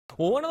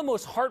Well, one of the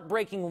most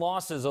heartbreaking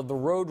losses of the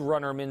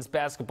Roadrunner men's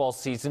basketball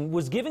season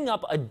was giving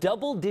up a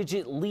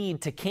double-digit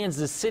lead to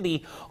Kansas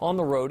City on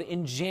the road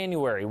in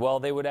January. Well,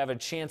 they would have a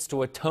chance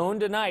to atone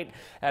tonight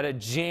at a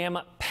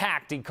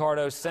jam-packed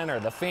Icardo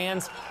Center. The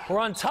fans were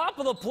on top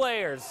of the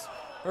players,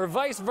 or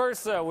vice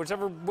versa,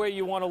 whichever way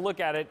you want to look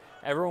at it.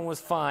 Everyone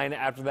was fine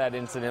after that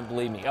incident,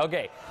 believe me.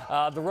 Okay,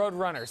 the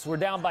Roadrunners were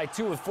down by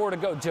 2 with 4 to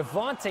go.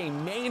 Javante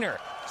Maynor,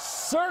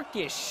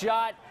 circus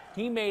shot.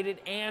 He made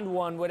it and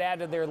one, would add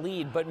to their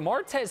lead. But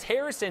Martez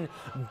Harrison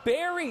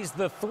buries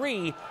the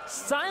three,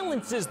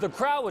 silences the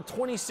crowd with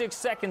 26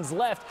 seconds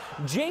left.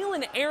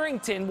 Jaylin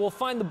Arington will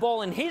find the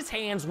ball in his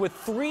hands with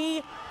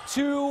 3,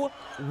 2,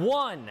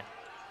 1.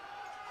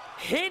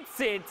 Hits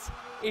it.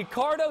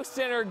 Icardo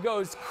Center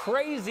goes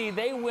crazy.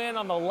 They win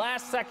on the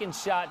last second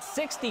shot,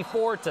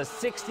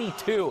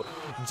 64-62.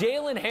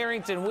 Jaylin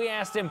Arington, we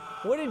asked him,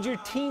 what did your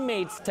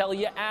teammates tell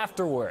you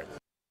afterward?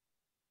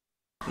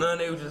 No,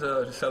 they were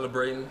just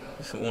celebrating.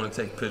 Just want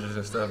to take pictures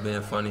and stuff,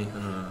 being funny.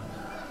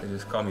 They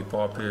just call me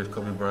Paul Pierce,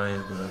 Kobe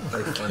Bryant.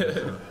 It's funny.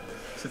 So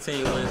it's a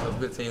team win, so a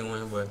good team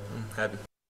win, but I'm happy.